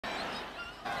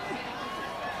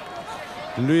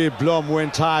Louis Blom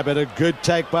went high, but a good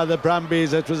take by the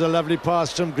Brumbies. It was a lovely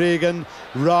pass from Gregan.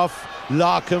 Roth,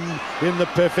 Larkham in the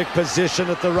perfect position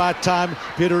at the right time.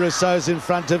 Peter Rousseau's in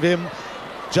front of him.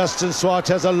 Justin Swart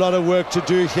has a lot of work to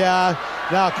do here.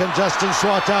 Now can Justin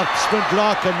Swart out-sprint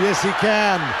Larkham? Yes, he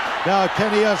can. Now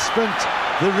can he out-sprint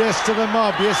the rest of the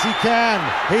mob? Yes, he can.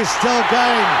 He's still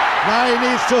going. Now he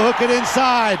needs to hook it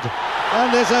inside.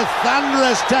 And there's a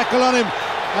thunderous tackle on him.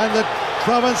 And the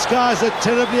Province guys are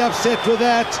terribly upset with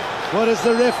that. What does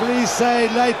the referee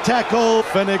say? Late tackle.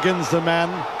 Finegan's the man.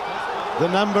 The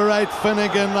number 8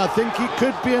 Finegan. I think he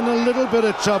could be in a little bit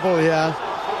of trouble here.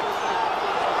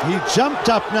 He jumped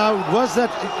up now. Was that...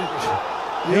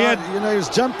 you know, he was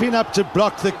jumping up to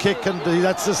block the kick, and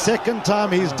that's the second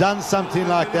time he's done something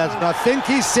like that. I think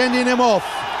he's sending him off.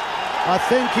 I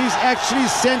think he's actually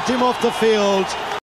sent him off the field.